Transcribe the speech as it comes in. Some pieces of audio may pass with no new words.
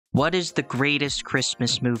What is the greatest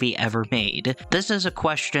Christmas movie ever made? This is a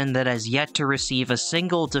question that has yet to receive a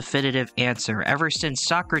single definitive answer ever since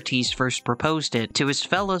Socrates first proposed it to his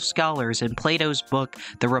fellow scholars in Plato's book,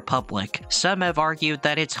 The Republic. Some have argued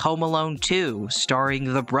that it's Home Alone 2, starring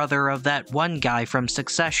the brother of that one guy from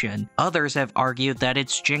Succession. Others have argued that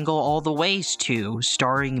it's Jingle All the Ways 2,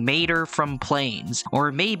 starring Mater from Planes.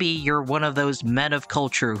 Or maybe you're one of those men of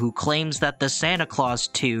culture who claims that the Santa Claus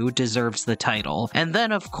 2 deserves the title. And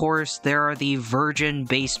then, of course, there are the virgin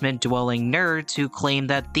basement-dwelling nerds who claim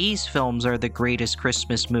that these films are the greatest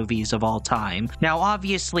Christmas movies of all time. Now,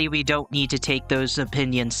 obviously, we don't need to take those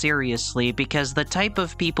opinions seriously because the type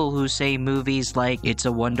of people who say movies like It's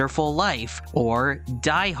a Wonderful Life or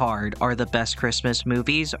Die Hard are the best Christmas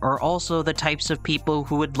movies are also the types of people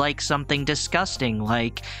who would like something disgusting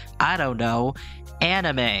like, I don't know,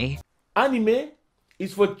 anime. Anime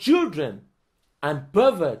is for children and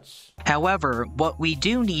perverts. However, what we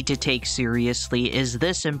do need to take seriously is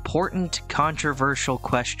this important, controversial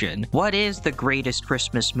question. What is the greatest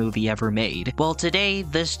Christmas movie ever made? Well, today,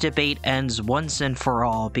 this debate ends once and for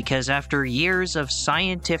all because after years of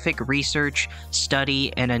scientific research,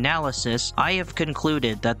 study, and analysis, I have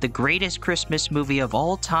concluded that the greatest Christmas movie of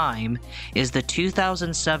all time is the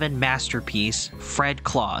 2007 masterpiece, Fred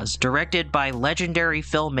Claus, directed by legendary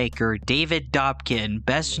filmmaker David Dobkin,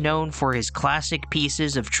 best known for his classic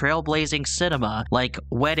pieces of trailblazing cinema like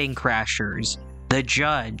Wedding Crashers, The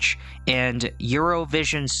Judge, and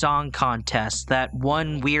Eurovision Song Contest, that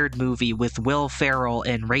one weird movie with Will Ferrell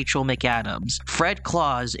and Rachel McAdams. Fred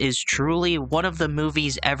Claus is truly one of the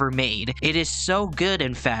movies ever made. It is so good,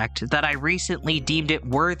 in fact, that I recently deemed it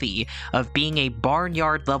worthy of being a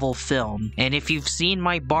Barnyard-level film, and if you've seen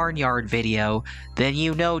my Barnyard video, then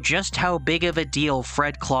you know just how big of a deal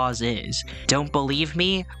Fred Claus is. Don't believe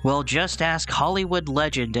me? Well, just ask Hollywood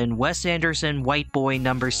legend and Wes Anderson white boy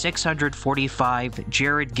number 645,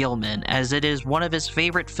 Jared Gilman, as it is one of his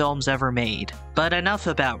favorite films ever made. But enough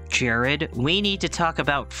about Jared, we need to talk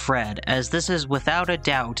about Fred, as this is without a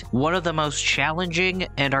doubt one of the most challenging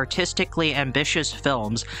and artistically ambitious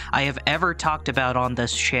films I have ever talked about on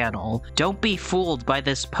this channel. Don't be fooled by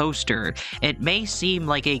this poster. It may seem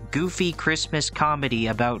like a goofy Christmas comedy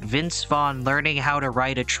about Vince Vaughn learning how to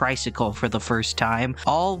ride a tricycle for the first time,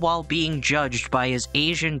 all while being judged by his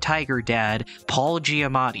Asian tiger dad, Paul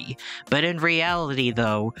Giamatti. But in reality,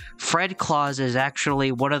 though, Fred Claus is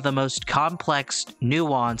actually one of the most complex,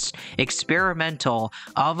 nuanced, experimental,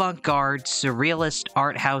 avant-garde, surrealist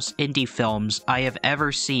art house indie films I have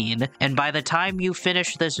ever seen, and by the time you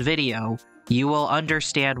finish this video, you will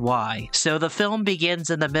understand why. So the film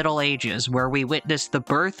begins in the Middle Ages, where we witness the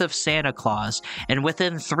birth of Santa Claus, and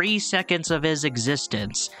within 3 seconds of his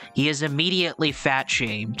existence, he is immediately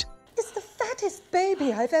fat-shamed. It's the fattest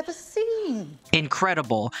baby I've ever seen.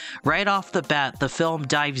 Incredible. Right off the bat, the film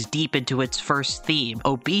dives deep into its first theme,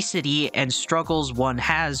 obesity and struggles one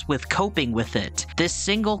has with coping with it. This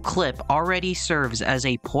single clip already serves as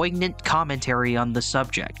a poignant commentary on the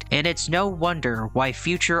subject, and it's no wonder why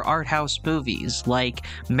future art house movies like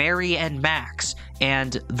Mary and Max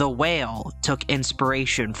and The Whale took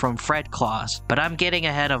inspiration from Fred Claus, but I'm getting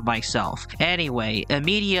ahead of myself. Anyway,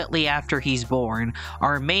 immediately after he's born,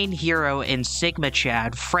 our main hero in Sigma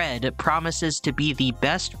Chad, Fred, promises to be the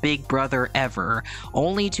best big brother ever,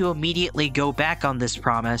 only to immediately go back on this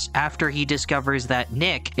promise after he discovers that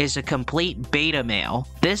Nick is a complete beta male.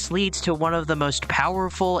 This leads to one of the most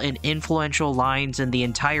powerful and influential lines in the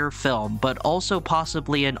entire film, but also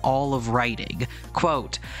possibly in all of writing.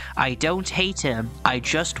 Quote, "I don't hate him, I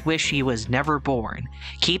just wish he was never born."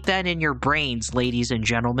 Keep that in your brains, ladies and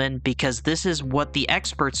gentlemen, because this is what the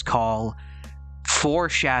experts call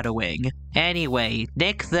foreshadowing. Anyway,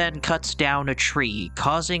 Nick then cuts down a tree,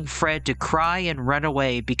 causing Fred to cry and run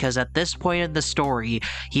away because at this point in the story,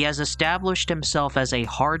 he has established himself as a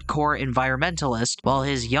hardcore environmentalist while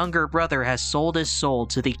his younger brother has sold his soul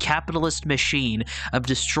to the capitalist machine of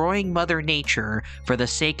destroying Mother Nature for the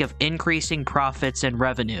sake of increasing profits and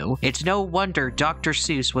revenue. It's no wonder Dr.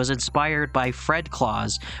 Seuss was inspired by Fred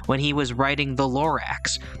Claus when he was writing The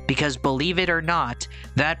Lorax, because believe it or not,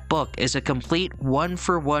 that book is a complete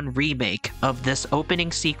one-for-one remake of this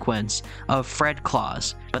opening sequence of Fred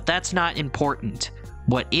Claus. But that's not important.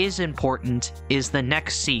 What is important is the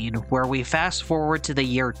next scene, where we fast forward to the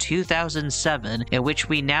year 2007, in which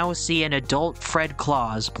we now see an adult Fred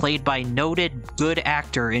Claus, played by noted good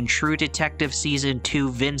actor in True Detective Season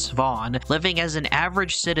 2 Vince Vaughn, living as an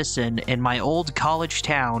average citizen in my old college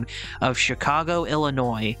town of Chicago,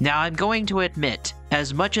 Illinois. Now, I'm going to admit,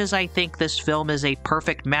 As much as I think this film is a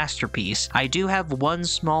perfect masterpiece, I do have one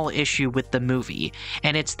small issue with the movie,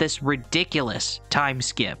 and it's this ridiculous time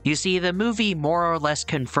skip. You see, the movie more or less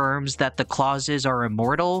confirms that the Clauses are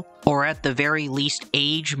immortal, or at the very least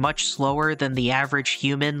age much slower than the average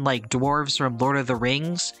human like dwarves from Lord of the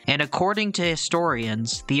Rings, and according to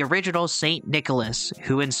historians, the original Saint Nicholas,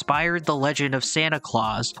 who inspired the legend of Santa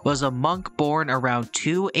Claus, was a monk born around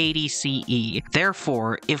 280 CE.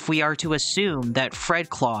 Therefore, if we are to assume that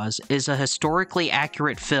Fred Claus is a historically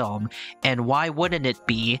accurate film, and why wouldn't it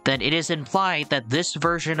be, then it is implied that this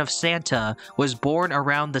version of Santa was born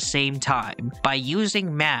around the same time. By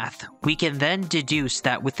using math, we can then deduce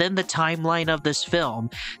that within the timeline of this film,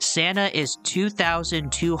 Santa is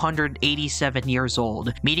 2,287 years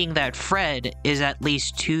old, meaning that Fred is at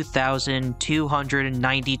least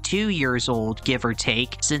 2,292 years old, give or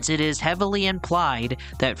take, since it is heavily implied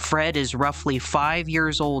that Fred is roughly 5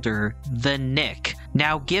 years older than Nick.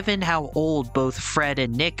 Now, given how old both Fred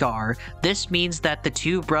and Nick are, this means that the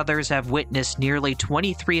two brothers have witnessed nearly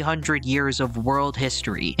 2,300 years of world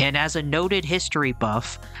history, and as a noted history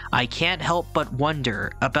buff, I can't help but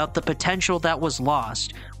wonder about the potential that was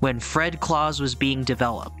lost when Fred Claus was being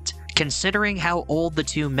developed. Considering how old the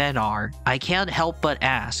two men are, I can't help but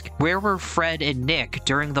ask, where were Fred and Nick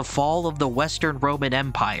during the fall of the Western Roman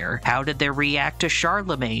Empire? How did they react to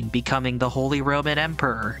Charlemagne becoming the Holy Roman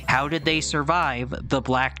Emperor? How did they survive the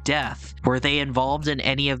Black Death? Were they involved in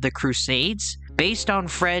any of the Crusades? Based on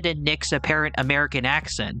Fred and Nick's apparent American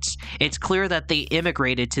accents, it's clear that they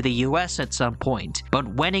immigrated to the US at some point. But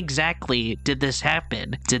when exactly did this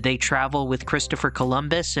happen? Did they travel with Christopher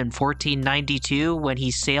Columbus in 1492 when he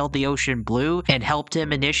sailed the ocean blue and helped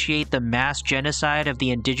him initiate the mass genocide of the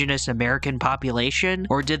indigenous American population?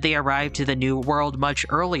 Or did they arrive to the New World much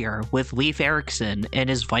earlier with Leif Erikson and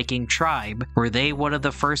his Viking tribe? Were they one of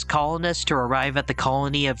the first colonists to arrive at the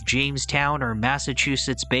colony of Jamestown or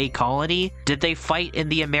Massachusetts Bay Colony? Did they fight in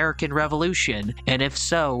the American Revolution? And if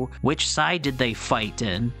so, which side did they fight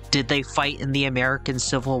in? Did they fight in the American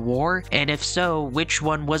Civil War? And if so, which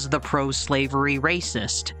one was the pro-slavery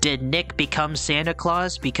racist? Did Nick become Santa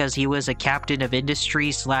Claus because he was a captain of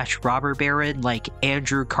industry / robber baron like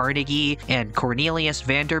Andrew Carnegie and Cornelius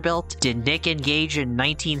Vanderbilt? Did Nick engage in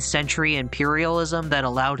 19th century imperialism that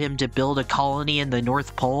allowed him to build a colony in the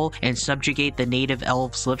North Pole and subjugate the native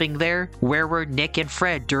elves living there? Where were Nick and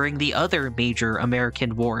Fred during the other major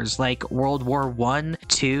American wars like World War I,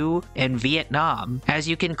 II, and Vietnam? As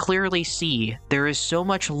you can clearly see, there is so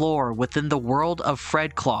much lore within the world of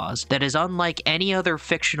Fred Claus that is unlike any other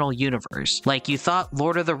fictional universe. Like you thought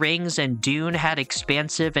Lord of the Rings and Dune had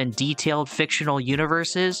expansive and detailed fictional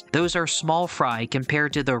universes, those are small fry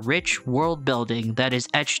compared to the rich world building that is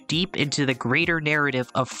etched deep into the greater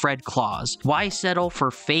narrative of Fred Claus. Why settle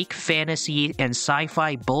for fake fantasy and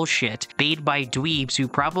sci-fi bullshit made by dweebs who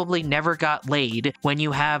probably never got laid when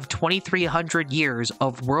you have 2,300 years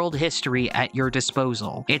of world history at your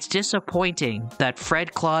disposal? It's disappointing that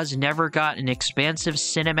Fred Claus never got an expansive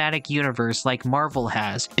cinematic universe like Marvel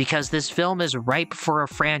has, because this film is ripe for a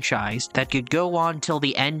franchise that could go on till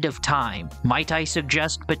the end of time. Might I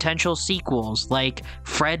suggest potential sequels like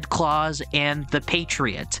Fred Claus and the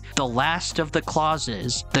Patriot, The Last of the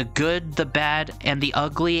Clauses, The Good, the Bad, and the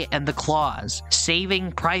Ugly and the Claus,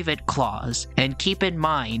 Saving Private Claus, and keep in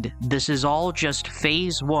mind, this is all just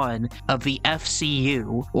phase 1 of the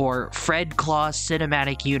FCU, or Fred Claus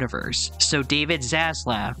Cinematic Universe. So David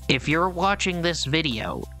Zaslav, if you're watching this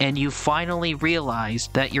video and you finally realize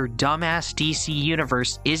that your dumbass DC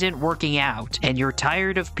universe isn't working out and you're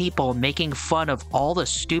tired of people making fun of all the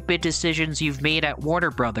stupid decisions you've made at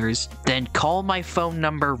Warner Brothers, then call my phone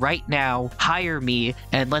number right now, hire me,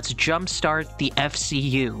 and let's jumpstart the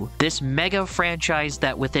FCU. This mega franchise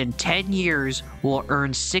that within 10 years will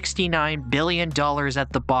earn $69 billion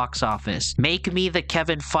at the box office. Make me the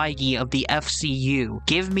Kevin Feige of the FCU.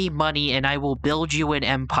 Give me money and I will build you an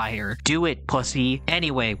empire. Do it, pussy.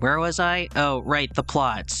 Anyway, where was I? Oh, right, the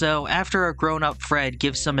plot. So, after a grown-up Fred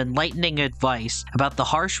gives some enlightening advice about the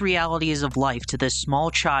harsh realities of life to this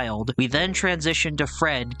small child, we then transition to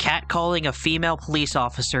Fred catcalling a female police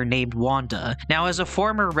officer named Wanda. Now, as a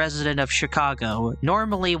former resident of Chicago,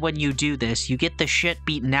 normally when you do this, you get the shit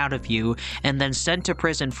beaten out of you and then sent to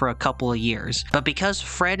prison for a couple of years. But because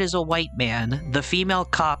Fred is a white man, the female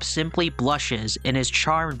cop simply blushes and is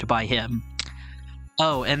charmed by him.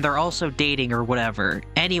 Oh, and they're also dating or whatever.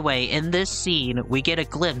 Anyway, in this scene, we get a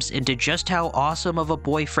glimpse into just how awesome of a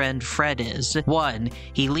boyfriend Fred is. 1.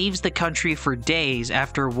 He leaves the country for days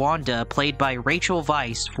after Wanda, played by Rachel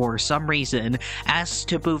Weisz for some reason, asks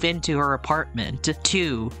to move into her apartment.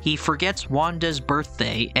 2. He forgets Wanda's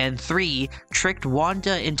birthday. And 3. Tricked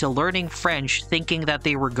Wanda into learning French thinking that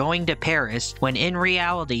they were going to Paris, when in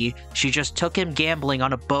reality, she just took him gambling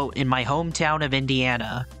on a boat in my hometown of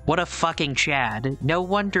Indiana. What a fucking Chad. No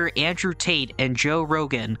wonder Andrew Tate and Joe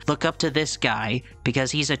Rogan look up to this guy, because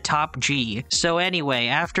he's a top G. So anyway,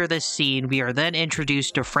 after this scene, we are then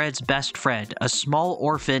introduced to Fred's best friend, a small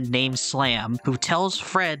orphan named Slam, who tells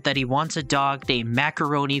Fred that he wants a dog named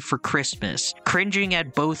Macaroni for Christmas. Cringing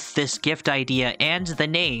at both this gift idea and the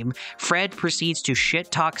name, Fred proceeds to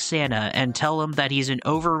shit-talk Santa and tell him that he's an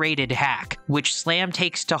overrated hack, which Slam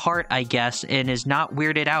takes to heart, I guess, and is not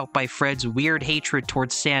weirded out by Fred's weird hatred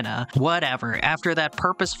towards Santa. Whatever. After that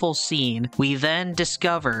purposeful scene, we then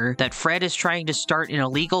discover that Fred is trying to start an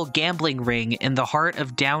illegal gambling ring in the heart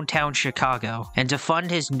of downtown Chicago. And to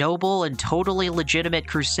fund his noble and totally legitimate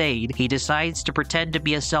crusade, he decides to pretend to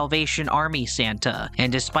be a Salvation Army Santa.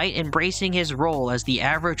 And despite embracing his role as the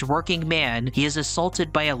average working man, he is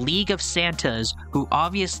assaulted by a league of Santas who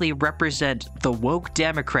obviously represent the woke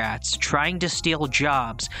Democrats trying to steal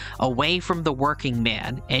jobs away from the working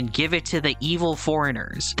man and give it to the evil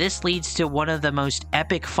foreigners. This leads to one of the most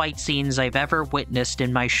epic fight scenes I've ever witnessed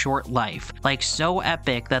in my short life. Like, so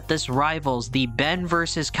epic that this rivals the Ben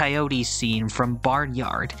vs. Coyotes scene from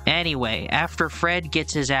Barnyard. Anyway, after Fred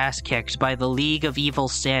gets his ass kicked by the League of Evil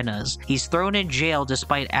Santas, he's thrown in jail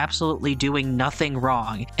despite absolutely doing nothing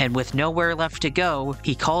wrong, and with nowhere left to go,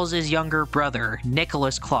 he calls his younger brother,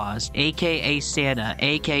 Nicholas Claus, aka Santa,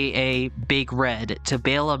 aka Big Red, to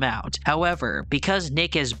bail him out. However, because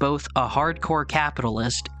Nick is both a hardcore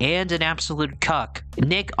capitalist and an absolute cuck,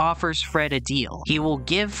 Nick offers Fred a deal. He will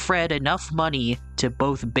give Fred enough money to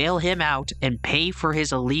both bail him out and pay for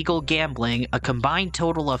his illegal gambling, a combined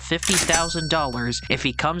total of $50,000 if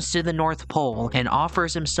he comes to the North Pole and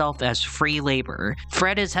offers himself as free labor.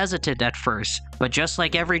 Fred is hesitant at first, but just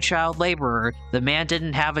like every child laborer, the man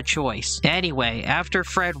didn't have a choice. Anyway, after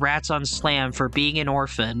Fred rats on Slam for being an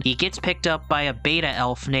orphan, he gets picked up by a beta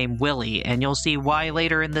elf named Willie, and you'll see why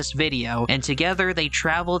later in this video, and together they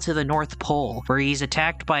travel to the North Pole, where he's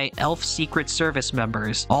attacked by elf Secret Service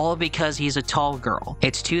members, all because he's a tall girl.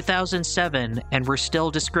 It's 2007, and we're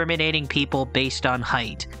still discriminating people based on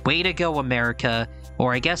height. Way to go, America.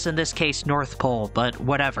 Or I guess in this case North Pole, but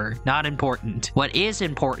whatever, not important. What is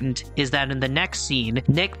important is that in the next scene,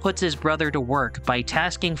 Nick puts his brother to work by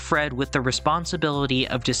tasking Fred with the responsibility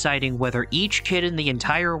of deciding whether each kid in the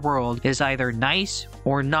entire world is either nice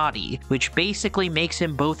or naughty, which basically makes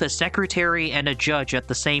him both a secretary and a judge at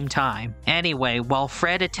the same time. Anyway, while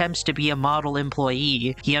Fred attempts to be a model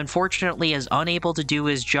employee, he unfortunately is unable to do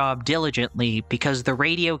his job diligently because the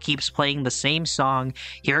radio keeps playing the same song,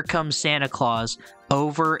 Here Comes Santa Claus,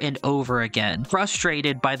 over and over again.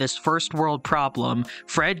 Frustrated by this first world problem,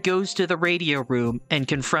 Fred goes to the radio room and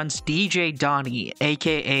confronts DJ Donnie,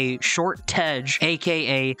 aka Short Tej,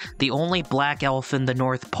 aka the only black elf in the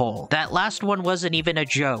North Pole. That last one wasn't even a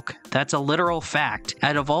joke. That's a literal fact.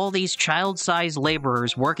 Out of all these child-sized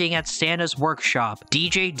laborers working at Santa's workshop,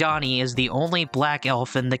 DJ Donnie is the only black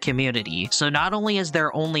elf in the community. So not only is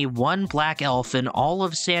there only one black elf in all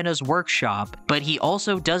of Santa's workshop, but he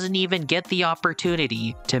also doesn't even get the opportunity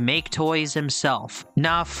to make toys himself.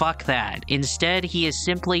 Nah, fuck that. Instead, he is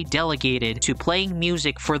simply delegated to playing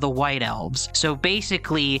music for the White Elves. So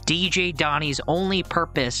basically, DJ Donnie's only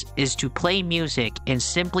purpose is to play music and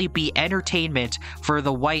simply be entertainment for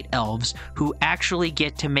the White Elves, who actually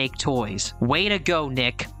get to make toys. Way to go,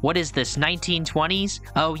 Nick. What is this, 1920s?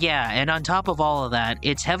 Oh yeah, and on top of all of that,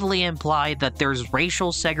 it's heavily implied that there's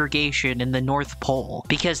racial segregation in the North Pole.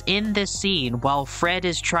 Because in this scene, while Fred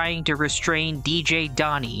is trying to restrain DJ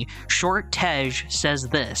Donnie, Short Tej says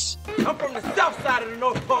this. I'm from the south side of the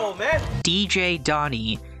North Pole, man. DJ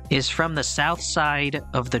Donnie is from the south side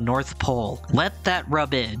of the North Pole. Let that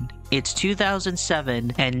rub in. It's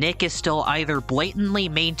 2007, and Nick is still either blatantly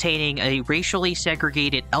maintaining a racially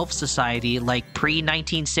segregated elf society like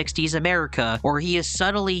pre-1960s America, or he is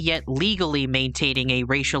subtly yet legally maintaining a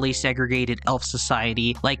racially segregated elf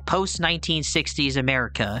society like post-1960s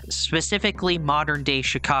America, specifically modern-day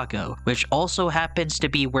Chicago, which also happens to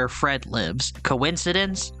be where Fred lives.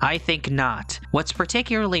 Coincidence? I think not. What's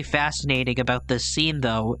particularly fascinating about this scene,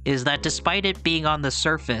 though, is that despite it being on the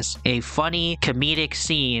surface a funny, comedic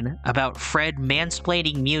scene about Fred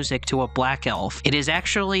mansplaining music to a black elf. It is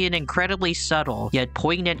actually an incredibly subtle yet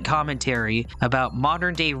poignant commentary about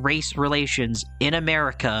modern-day race relations in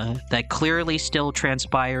America that clearly still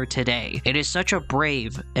transpire today. It is such a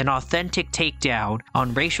brave and authentic takedown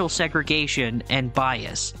on racial segregation and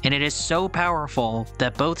bias, and it is so powerful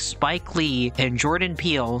that both Spike Lee and Jordan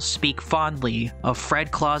Peele speak fondly of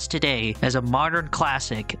Fred Claus today as a modern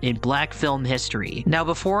classic in black film history. Now,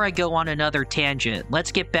 before I go on another tangent,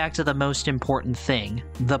 let's get back to the most important thing,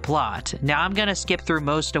 the plot. Now, I'm gonna skip through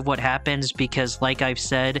most of what happens because, like I've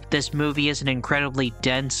said, this movie is an incredibly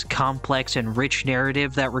dense, complex, and rich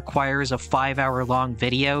narrative that requires a 5-hour-long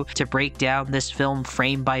video to break down this film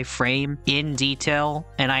frame by frame in detail,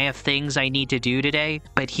 and I have things I need to do today,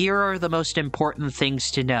 but here are the most important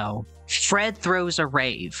things to know. Fred throws a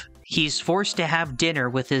rave. He's forced to have dinner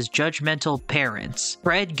with his judgmental parents.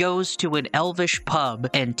 Fred goes to an elvish pub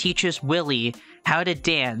and teaches Willie how to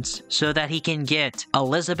dance so that he can get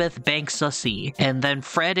Elizabeth Banks-Sussy, and then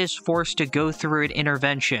Fred is forced to go through an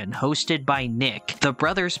intervention hosted by Nick, the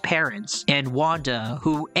brothers' parents, and Wanda,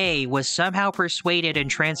 who A, was somehow persuaded and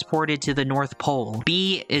transported to the North Pole,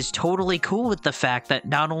 B, is totally cool with the fact that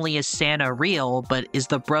not only is Santa real, but is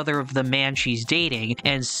the brother of the man she's dating,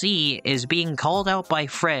 and C, is being called out by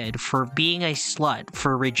Fred for being a slut,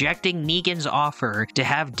 for rejecting Negan's offer to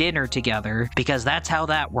have dinner together, because that's how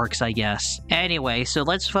that works, I guess. Anyway, so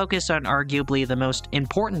let's focus on arguably the most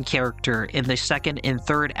important character in the second and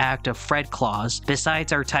third act of Fred Claus,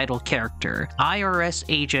 besides our title character, IRS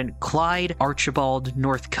agent Clyde Archibald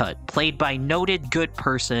Northcutt, played by noted good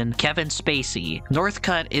person Kevin Spacey.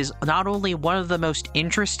 Northcutt is not only one of the most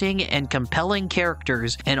interesting and compelling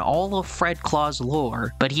characters in all of Fred Claus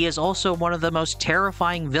lore, but he is also one of the most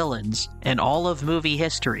terrifying villains in all of movie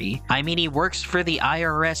history. I mean, he works for the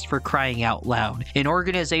IRS, for crying out loud, an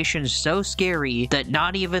organization so scary that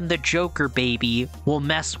not even the Joker baby will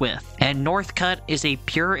mess with. And Northcutt is a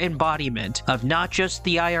pure embodiment of not just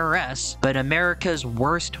the IRS, but America's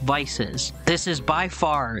worst vices. This is by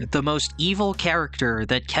far the most evil character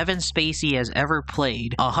that Kevin Spacey has ever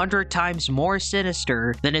played, 100 times more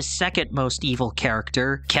sinister than his second most evil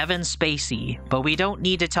character, Kevin Spacey. But we don't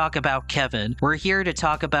need to talk about Kevin, we're here to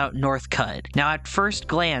talk about Northcutt. Now, at first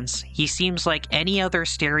glance, he seems like any other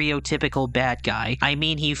stereotypical bad guy. I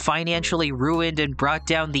mean, he financially ruined and brought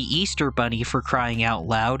down the Easter Bunny, for crying out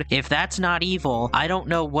loud. If that's not evil, I don't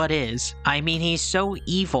know what is. I mean, he's so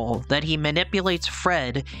evil that he manipulates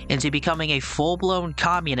Fred into becoming a full-blown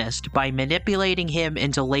communist by manipulating him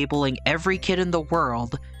into labeling every kid in the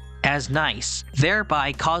world as nice,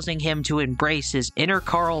 thereby causing him to embrace his inner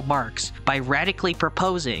Karl Marx by radically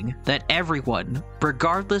proposing that everyone,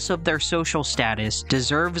 regardless of their social status,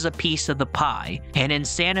 deserves a piece of the pie. And in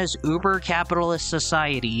Santa's uber-capitalist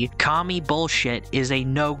society, commie bullshit is a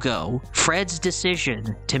no-go. Fred's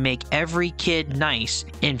decision to make every kid nice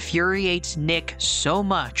infuriates Nick so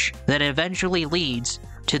much that it eventually leads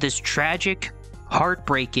to this tragic,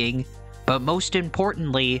 heartbreaking, but most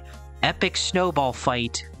importantly, epic snowball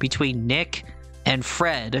fight between Nick and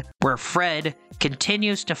Fred, where Fred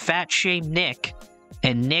continues to fat shame Nick,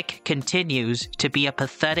 and Nick continues to be a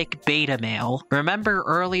pathetic beta male. Remember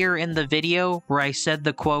earlier in the video where I said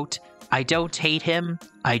the quote, "I don't hate him,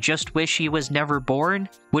 I just wish he was never born,"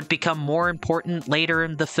 would become more important later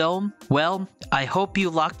in the film? Well, I hope you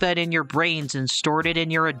locked that in your brains and stored it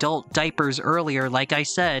in your adult diapers earlier, like I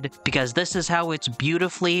said, because this is how it's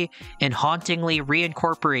beautifully and hauntingly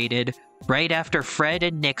reincorporated right after Fred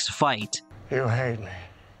and Nick's fight. You hate me.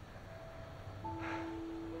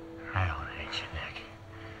 I don't hate you, Nick.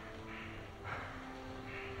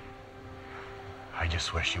 I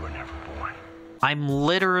just wish you were never born. I'm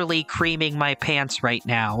literally creaming my pants right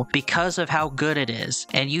now because of how good it is.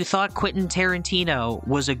 And you thought Quentin Tarantino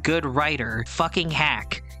was a good writer? Fucking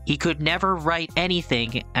hack. He could never write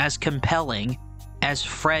anything as compelling as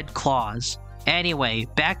Fred Claus. Anyway,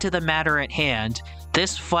 back to the matter at hand.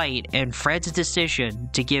 This fight and Fred's decision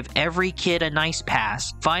to give every kid a nice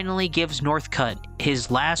pass finally gives Northcutt his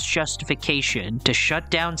last justification to shut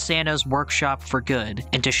down Santa's workshop for good.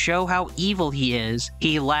 And to show how evil he is,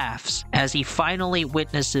 he laughs as he finally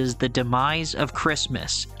witnesses the demise of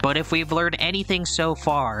Christmas. But if we've learned anything so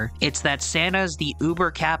far, it's that Santa's the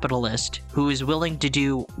uber-capitalist who is willing to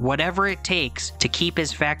do whatever it takes to keep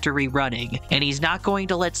his factory running. And he's not going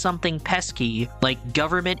to let something pesky like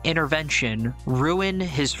government intervention ruin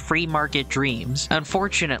his free market dreams.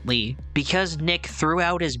 Unfortunately, because Nick threw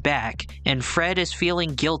out his back and Fred is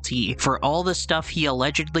feeling guilty for all the stuff he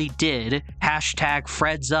allegedly did,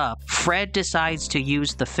 #FredsUp, Fred decides to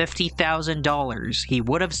use the $50,000 he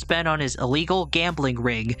would have spent on his illegal gambling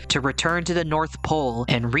ring to return to the North Pole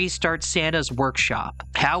and restart Santa's workshop.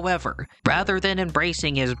 However, rather than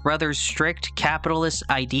embracing his brother's strict capitalist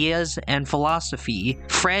ideas and philosophy,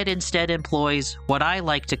 Fred instead employs what I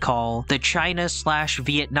like to call the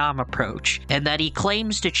China/Vietnam approach, and that he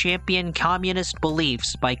claims to champion communist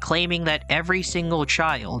beliefs by claiming that every single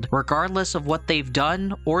child, regardless of what they've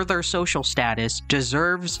done or their social status,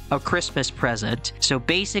 deserves a Christmas present. So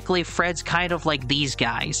basically, Fred's kind of like these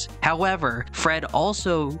guys. However, Fred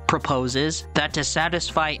also proposes that to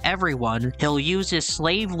satisfy everyone, he'll use his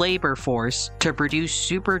slave labor force to produce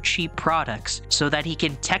super cheap products so that he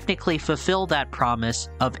can technically fulfill that promise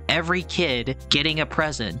of every kid getting a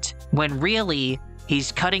present, when really,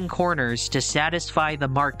 he's cutting corners to satisfy the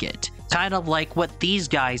market, kind of like what these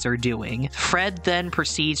guys are doing. Fred then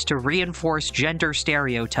proceeds to reinforce gender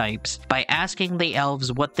stereotypes by asking the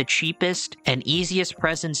elves what the cheapest and easiest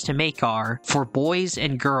presents to make are for boys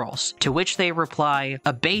and girls, to which they reply,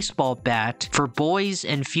 a baseball bat for boys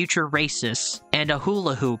and future racists, and a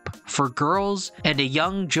hula hoop for girls, and a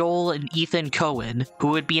young Joel and Ethan Coen, who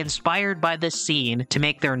would be inspired by this scene to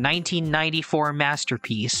make their 1994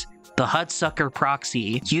 masterpiece, The Hudsucker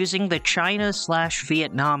Proxy. Using the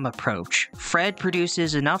China/Vietnam approach, Fred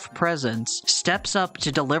produces enough presents, steps up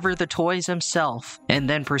to deliver the toys himself, and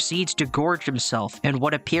then proceeds to gorge himself in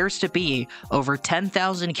what appears to be over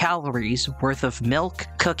 10,000 calories worth of milk,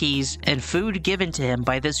 cookies, and food given to him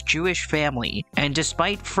by this Jewish family. And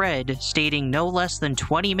despite Fred stating no less than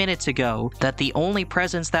 20 minutes ago that the only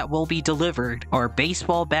presents that will be delivered are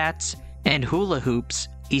baseball bats and hula hoops,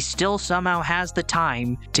 he still somehow has the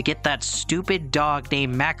time to get that stupid dog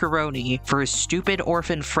named Macaroni for his stupid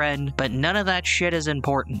orphan friend, but none of that shit is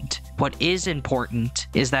important. What is important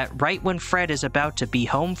is that right when Fred is about to be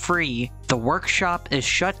home free, the workshop is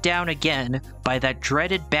shut down again by that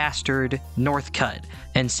dreaded bastard Northcutt,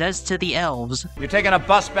 and says to the elves, "You're taking a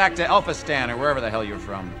bus back to Elphistan or wherever the hell you're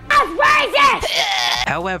from."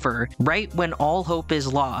 However, right when all hope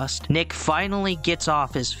is lost, Nick finally gets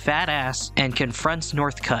off his fat ass and confronts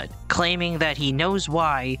Northcutt, claiming that he knows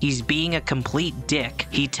why he's being a complete dick.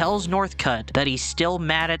 He tells Northcutt that he's still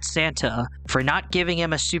mad at Santa for not giving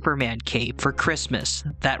him a Superman cape for Christmas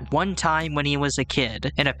that one time when he was a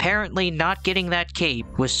kid, and apparently not getting that cape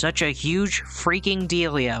was such a huge freaking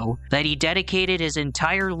dealio that he dedicated his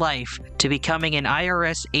entire life to becoming an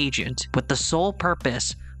IRS agent with the sole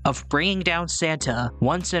purpose of bringing down Santa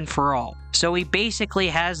once and for all. So he basically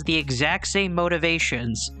has the exact same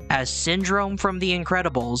motivations as Syndrome from The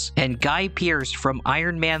Incredibles and Guy Pearce from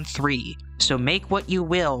Iron Man 3. So make what you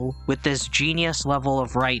will with this genius level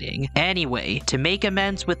of writing. Anyway, to make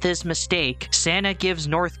amends with his mistake, Santa gives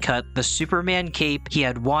Northcutt the Superman cape he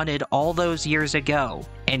had wanted all those years ago,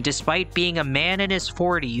 and despite being a man in his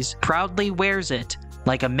 40s, proudly wears it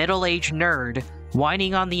like a middle-aged nerd,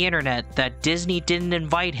 whining on the internet that Disney didn't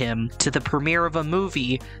invite him to the premiere of a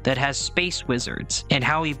movie that has space wizards, and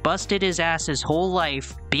how he busted his ass his whole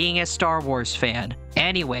life being a Star Wars fan.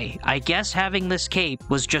 Anyway, I guess having this cape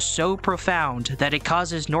was just so profound that it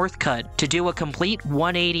causes Northcutt to do a complete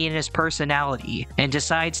 180 in his personality and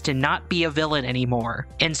decides to not be a villain anymore,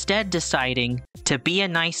 instead deciding to be a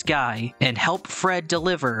nice guy and help Fred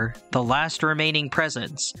deliver the last remaining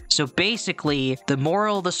presents. So basically, the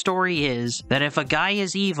moral of the story is that if a guy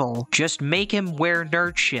is evil, just make him wear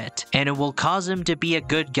nerd shit, and it will cause him to be a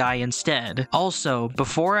good guy instead. Also,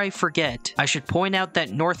 before I forget, I should point out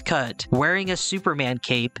that Northcutt wearing a Superman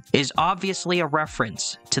cape is obviously a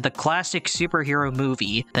reference to the classic superhero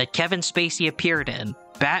movie that Kevin Spacey appeared in,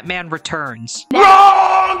 Batman Returns.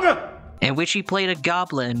 Wrong! In which he played a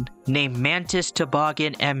goblin named Mantis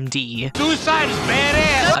Toboggan MD. Suicide is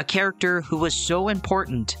badass! A character who was so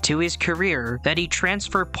important to his career that he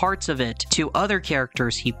transferred parts of it to other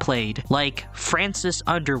characters he played, like Francis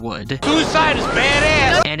Underwood. Suicide is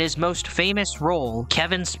badass! And his most famous role,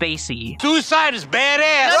 Kevin Spacey. Suicide is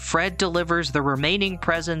badass! Fred delivers the remaining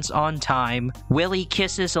presents on time. Willie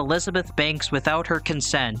kisses Elizabeth Banks without her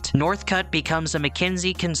consent. Northcutt becomes a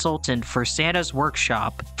McKinsey consultant for Santa's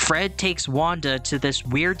workshop. Fred takes Wanda to this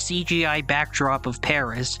weird CGI backdrop of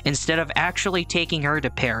Paris instead of actually taking her to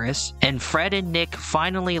Paris, and Fred and Nick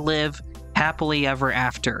finally live happily ever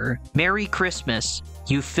after. Merry Christmas,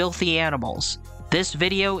 you filthy animals. This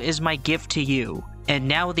video is my gift to you. And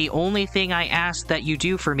now the only thing I ask that you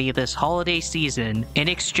do for me this holiday season in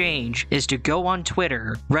exchange is to go on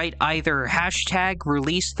Twitter, write either hashtag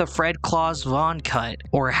release the Fred Claus Vaughn cut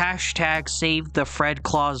or hashtag save the Fred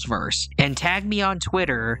Claus verse, and tag me on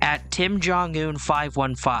Twitter at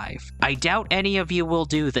TimJongUn515. I doubt any of you will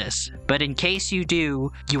do this, but in case you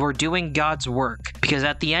do, you are doing God's work, because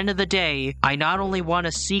at the end of the day, I not only want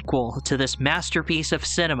a sequel to this masterpiece of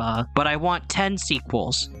cinema, but I want 10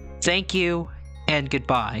 sequels. Thank you, and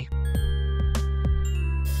goodbye.